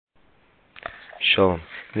Shalom.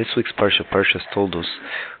 In this week's Parsha, Parshas Toldos,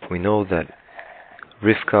 we know that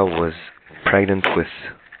Rivka was pregnant with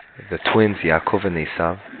the twins Yaakov and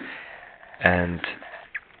Esav, and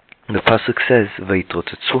the pasuk says,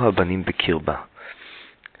 "Vayitrotetzu habanim bekirba,"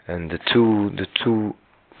 and the two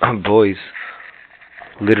boys,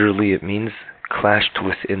 literally it means clashed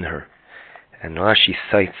within her. And Rashi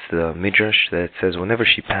cites the Midrash that it says whenever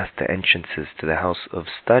she passed the entrances to the house of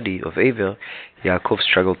study of Aver, Yaakov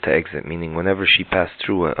struggled to exit, meaning whenever she passed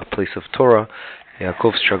through a place of Torah,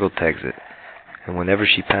 Yaakov struggled to exit. And whenever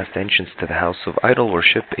she passed the entrance to the house of idol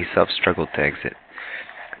worship, Esav struggled to exit.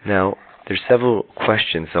 Now, there's several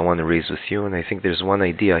questions I want to raise with you, and I think there's one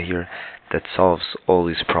idea here that solves all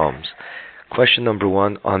these problems. Question number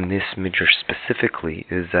one on this Midrash specifically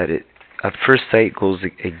is that it at first sight goes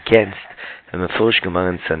against the Mefurish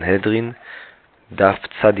Gemara in Sanhedrin, Daf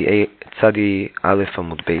Tzadi Aleph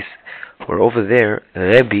Amud Beis, where over there,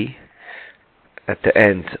 Rebbe, at the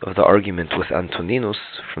end of the argument with Antoninus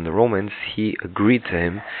from the Romans, he agreed to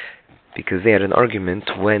him because they had an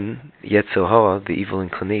argument when Yetzer Hara, the evil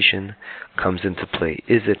inclination, comes into play.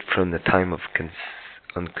 Is it from the time of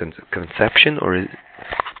conception, or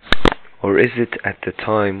is it at the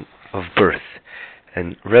time of birth?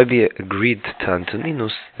 And Rebbe agreed to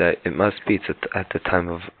Antoninus that it must be at the time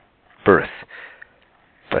of birth.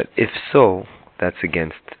 But if so, that's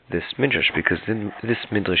against this Midrash, because this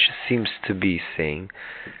Midrash seems to be saying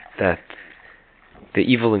that the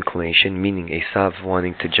evil inclination, meaning Esav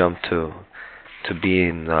wanting to jump to be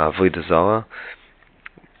in Avodah Zarah,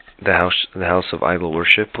 the house of idol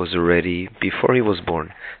worship, was already before he was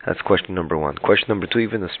born. That's question number one. Question number two,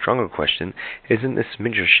 even a stronger question, isn't this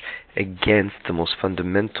Midrash against the most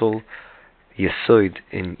fundamental yesod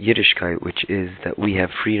in Yiddishkeit, which is that we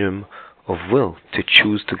have freedom of will to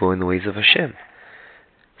choose to go in the ways of Hashem?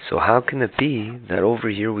 So how can it be that over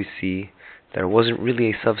here we see that it wasn't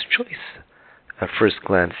really Esav's choice at first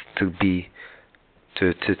glance to be a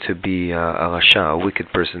rasha, a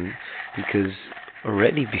wicked person, because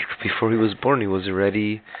already before he was born, he was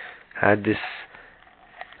already had this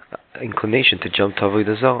inclination to jump to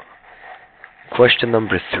Avodah Zarah. Question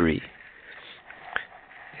number three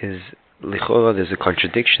is, Lichora, there's a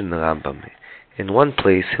contradiction in the Rambam. In one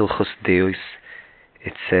place, Hilchos Deos,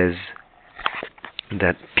 it says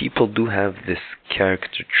that people do have this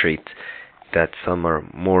character trait that some are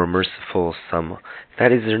more merciful,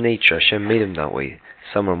 that is their nature. Hashem made them that way.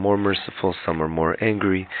 Some are more merciful, some are more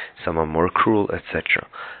angry, some are more cruel, etc.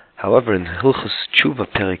 However, in Hilchos Tshuva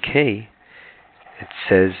Perek Hey, it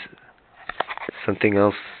says something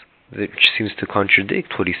else which seems to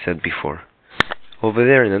contradict what he said before. Over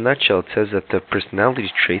there, in a nutshell, it says that the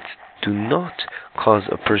personality traits do not cause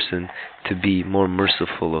a person to be more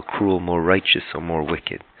merciful or cruel, more righteous or more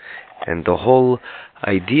wicked. And the whole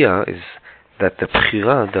idea is that the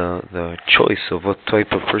bchira, the choice of what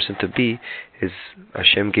type of person to be, is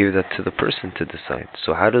Hashem gave that to the person to decide.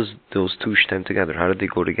 So how does those two stand together? How do they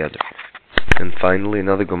go together? And finally,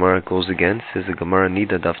 another Gemara goes against is the Gemara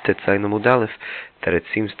Nida Daf Tetzayin Amud Aleph, that it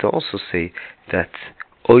seems to also say that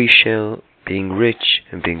Oisher, being rich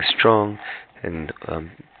and being strong and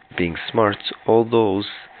being smart, all those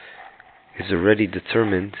is already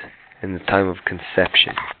determined in the time of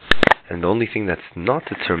conception. And the only thing that's not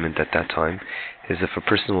determined at that time is if a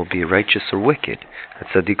person will be righteous or wicked, a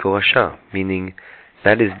tzaddik or rasha, meaning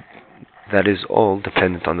that is all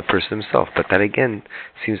dependent on the person himself. But that again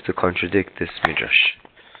seems to contradict this midrash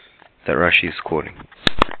that Rashi is quoting.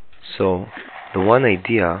 So the one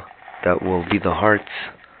idea that will be the heart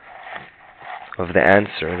of the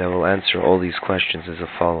answer, that will answer all these questions, is the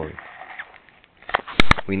following.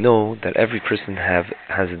 We know that every person has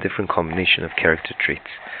a different combination of character traits,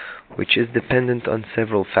 which is dependent on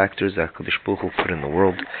several factors that HaKadosh Baruch Hu put in the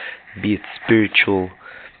world, be it spiritual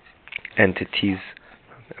entities,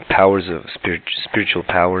 powers of spiritual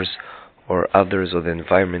powers, or others, or the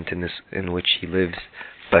environment in which he lives.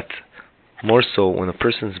 But more so, when a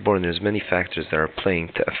person is born, there's many factors that are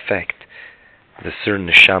playing to affect the certain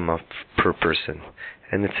neshama per person.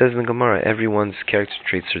 And it says in the Gemara, everyone's character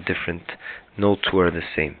traits are different, no two are the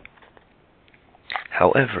same.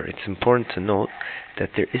 However, it's important to note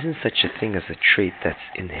that there isn't such a thing as a trait that's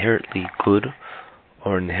inherently good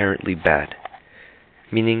or inherently bad.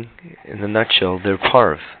 Meaning, in a nutshell, they're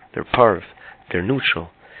parv, they're neutral.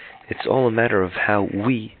 It's all a matter of how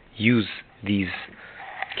we use these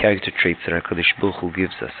character traits that HaKadosh Baruch Hu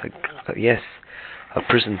gives us. Yes, a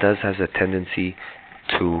person has a tendency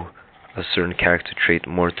to a certain character trait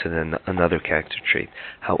more than another character trait.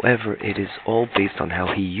 However, it is all based on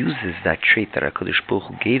how he uses that trait that HaKadosh Baruch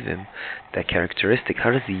Hu gave him, that characteristic.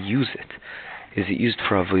 How does he use it? is it used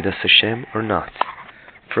for Avodas Hashem or not?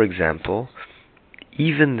 For example,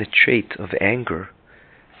 even the trait of anger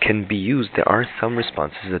can be used. There are some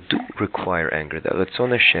responses that do require anger. That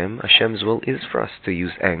Ratzon Hashem, Hashem's will is for us to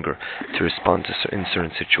use anger to respond to in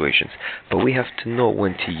certain situations. But we have to know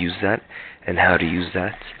when to use that, and how to use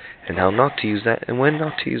that, and how not to use that, and when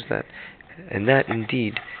not to use that. And that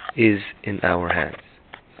indeed is in our hands.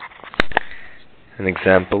 An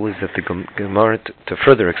example is that the Gemara, to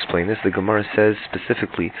further explain this, the Gemara says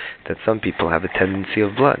specifically that some people have a tendency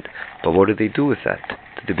of blood. But what do they do with that?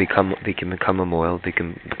 They can become a moel, they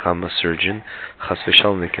can become a surgeon, chas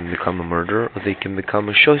v'shalom, they can become a murderer, or they can become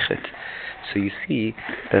a shoichet. So you see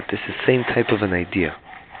that this is the same type of an idea.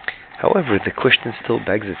 However, the question still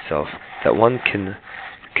begs itself that one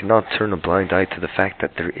cannot turn a blind eye to the fact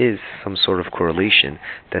that there is some sort of correlation,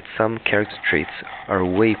 that some character traits are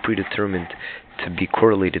way predetermined to be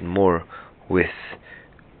correlated more with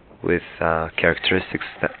characteristics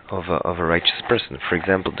of a righteous person. For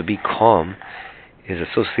example, to be calm is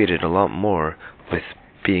associated a lot more with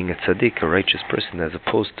being a tzaddik, a righteous person, as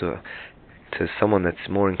opposed to someone that's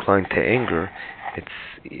more inclined to anger.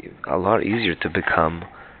 It's a lot easier to become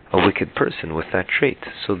a wicked person with that trait.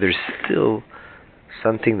 So there's still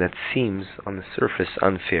something that seems on the surface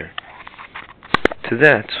unfair. To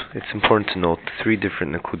that, it's important to note three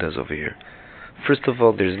different nakudas over here. First of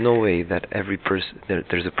all, there's no way that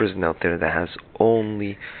there's a person out there that has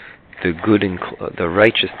only the good, the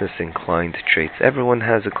righteousness inclined traits. Everyone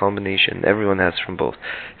has a combination. Everyone has from both.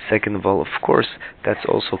 Second of all, of course, that's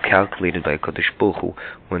also calculated by Kadosh Baruch Hu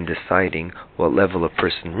when deciding what level a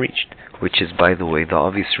person reached, which is, by the way, the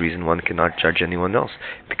obvious reason one cannot judge anyone else,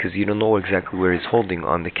 because you don't know exactly where he's holding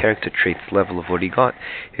on the character traits level of what he got.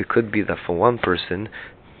 It could be that for one person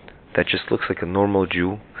that just looks like a normal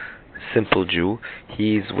Jew, simple Jew,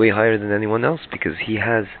 he's way higher than anyone else because he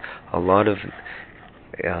has a lot of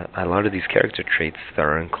these character traits that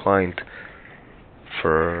are inclined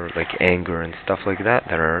for like anger and stuff like that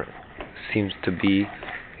seems to be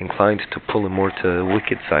inclined to pull him more to the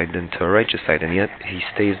wicked side than to a righteous side, and yet he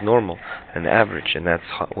stays normal and average, and that's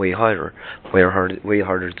way harder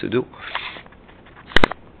to do.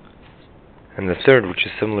 And the third, which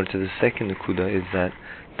is similar to the second nakuda, is that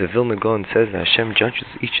the Vilna Gaon says that Hashem judges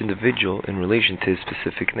each individual in relation to his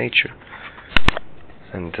specific nature.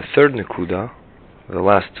 And the third nakuda, the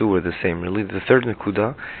last two are the same really. The third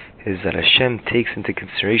nakuda is that Hashem takes into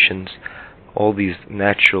considerations all these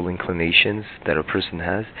natural inclinations that a person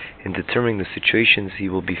has in determining the situations he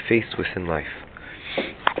will be faced with in life.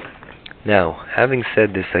 Now, having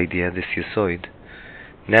said this idea, this Yesoid,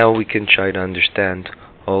 now we can try to understand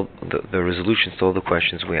all the resolutions to all the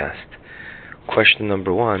questions we asked. Question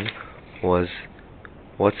number one was,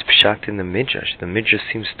 what's pshat in the midrash? The midrash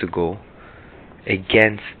seems to go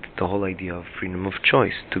against the whole idea of freedom of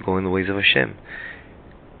choice, to go in the ways of Hashem.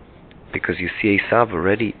 Because you see, Esav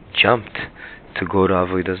already jumped to go to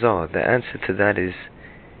Avodah Zarah. The answer to that is,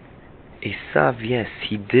 Esav, yes,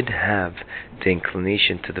 he did have the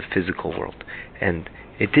inclination to the physical world, and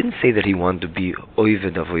it didn't say that he wanted to be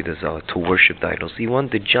Oived Avodah Zarah, to worship the idols. He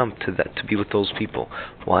wanted to jump to that, to be with those people.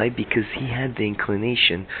 Why? Because he had the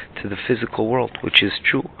inclination to the physical world, which is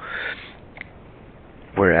true.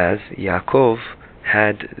 Whereas Yaakov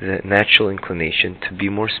had the natural inclination to be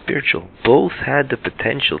more spiritual. Both had the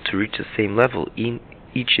potential to reach the same level,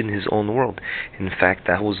 each in his own world. In fact,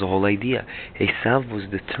 that was the whole idea. Esav was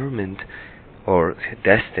determined, or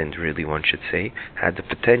destined really one should say, had the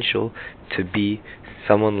potential to be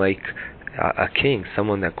someone like a king,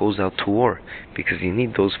 someone that goes out to war, because you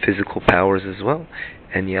need those physical powers as well.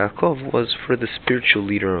 And Yaakov was for the spiritual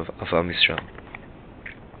leader of Am Yisrael.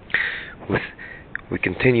 We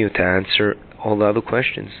continue to answer all the other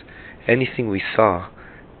questions. Anything we saw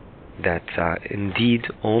that indeed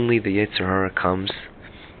only the Yetzer Hara comes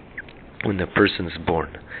when the person is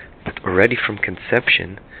born, but already from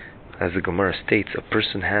conception, as the Gemara states, a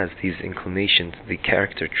person has these inclinations, the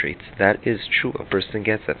character traits. That is true. A person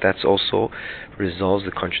gets that. That also resolves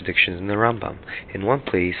the contradictions in the Rambam. In one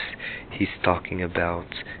place, he's talking about,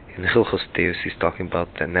 in Hilchos Deus, he's talking about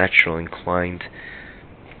the natural inclined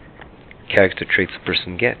character traits a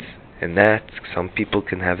person gets. And that some people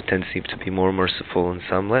can have a tendency to be more merciful and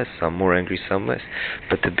some less, some more angry, some less.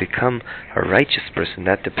 But to become a righteous person,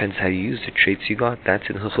 that depends how you use the traits you got. That's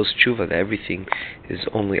in Hilchos Tshuva, that everything is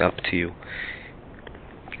only up to you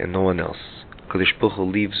and no one else. Kadosh Baruch Hu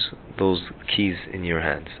leaves those keys in your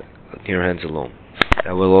hands alone.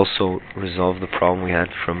 That will also resolve the problem we had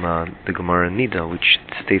from the Gemara Nida, which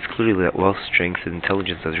states clearly that wealth, strength, and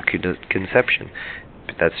intelligence are conception.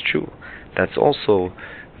 But that's true. That's also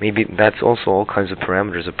Maybe that's also all kinds of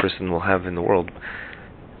parameters a person will have in the world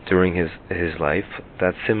during his life.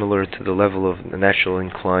 That's similar to the level of natural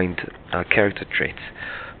inclined character traits.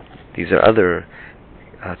 These are other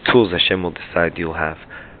tools Hashem will decide you'll have.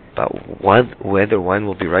 But whether one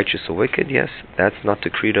will be righteous or wicked, yes, that's not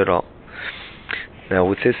decreed at all. Now,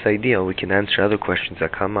 with this idea, we can answer other questions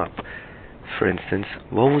that come up. For instance,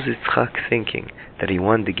 what was Yitzchak thinking that he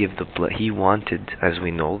wanted to give he wanted, as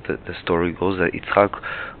we know, that the story goes, that Yitzchak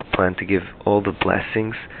planned to give all the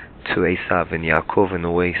blessings to Esav, and Yaakov in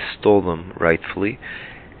a way stole them rightfully.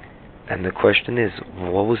 And the question is,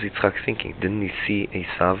 what was Yitzchak thinking? Didn't he see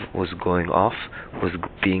Esav was going off, was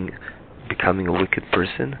becoming a wicked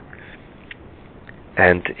person?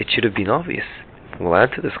 And it should have been obvious. We'll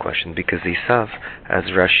add to this question, because Esav, as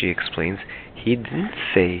Rashi explains, he didn't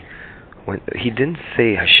say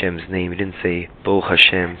Hashem's name. He didn't say Bo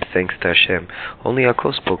Hashem, thanks to Hashem. Only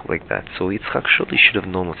Yaakov spoke like that. So Yitzchak surely should have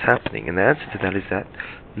known what's happening. And the answer to that is that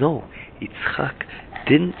no, Yitzchak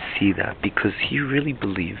didn't see that, because he really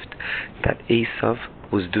believed that Esav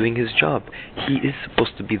was doing his job. He is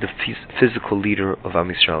supposed to be the physical leader of Am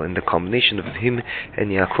Yisrael, and the combination of him and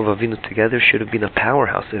Yaakov Avinu together should have been a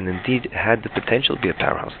powerhouse, and indeed had the potential to be a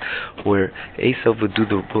powerhouse, where Esav would do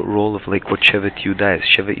the role of like what Shevet Yehuda is.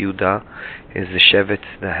 Shevet Yehuda is the Shevet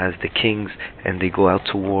that has the kings, and they go out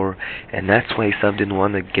to war, and that's why Esav didn't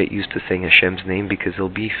want to get used to saying Hashem's name, because he'll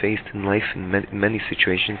be faced in life in many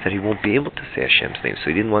situations that he won't be able to say Hashem's name, so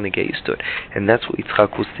he didn't want to get used to it. And that's what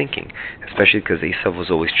Yitzchak was thinking, especially because Esav was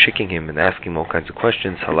always tricking him and asking him all kinds of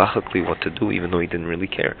questions, halachically what to do, even though he didn't really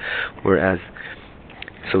care.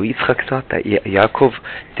 So Yitzchak thought that Yaakov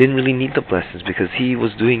didn't really need the blessings, because he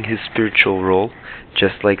was doing his spiritual role,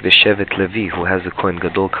 just like the Shevet Levi, who has a Kohen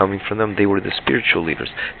Gadol coming from them. They were the spiritual leaders.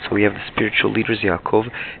 So we have the spiritual leaders, Yaakov,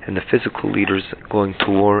 and the physical leaders going to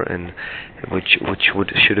war, and which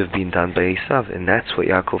should have been done by Esav, and that's what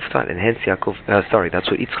Yaakov thought, and hence that's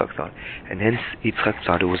what Yitzchak thought, and hence Yitzchak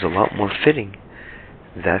thought it was a lot more fitting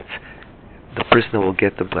that the person that will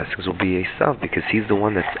get the blessings will be Esav, because he's the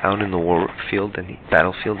one that's out in the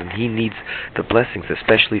battlefield, and he needs the blessings,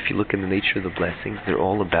 especially if you look in the nature of the blessings. They're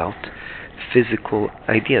all about physical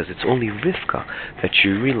ideas. It's only Rivka that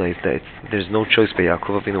you realize that there's no choice, but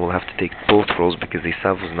Yaakov Avinu will have to take both roles, because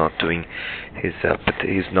Esav was not doing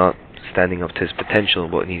he's not standing up to his potential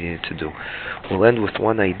and what he needed to do. We'll end with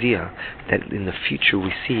one idea, that in the future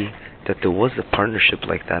we see that there was a partnership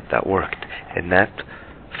like that worked, and that,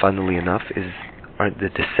 funnily enough, are the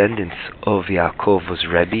descendants of Yaakov was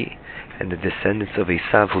Rebbe, and the descendants of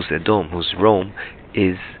Esav, who's Edom, who's Rome,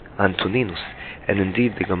 is Antoninus. And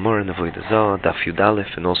indeed, the Gemara in Avodah Zarah, Daf Yud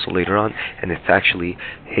Aleph, and also later on, and it's actually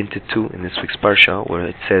hinted to in this week's Parsha, where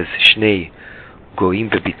it says, Shnei Goim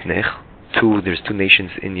bebitnech, there's two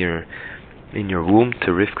nations in your womb, to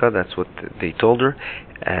Rivka. That's what they told her.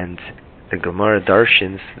 And the Gemara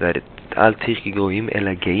darshins that Al Tirchi Goim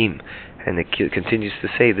Ela Geim, and it continues to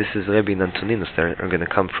say this is Rebbe and Antoninus that are going to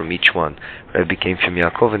come from each one. Rebbe came from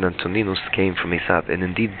Yaakov, and Antoninus came from Esav, and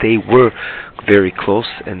indeed they were very close,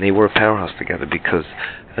 and they were a powerhouse together, because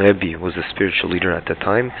Rebbe was the spiritual leader at the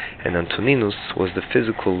time, and Antoninus was the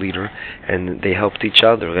physical leader, and they helped each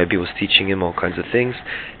other. Rebbe was teaching him all kinds of things,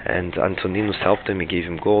 and Antoninus helped him. He gave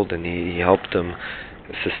him gold, and he helped him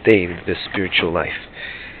sustain this spiritual life.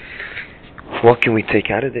 What can we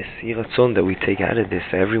take out of this? Yiratzon that we take out of this,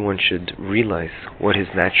 everyone should realize what his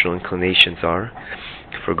natural inclinations are,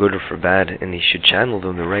 for good or for bad, and he should channel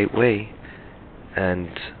them the right way. And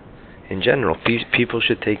in general, people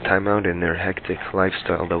should take time out in their hectic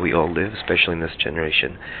lifestyle that we all live, especially in this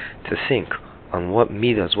generation, to think on what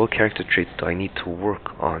midas, what character traits do I need to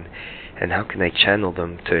work on, and how can I channel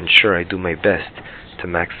them to ensure I do my best to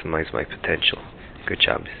maximize my potential. Good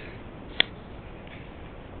job.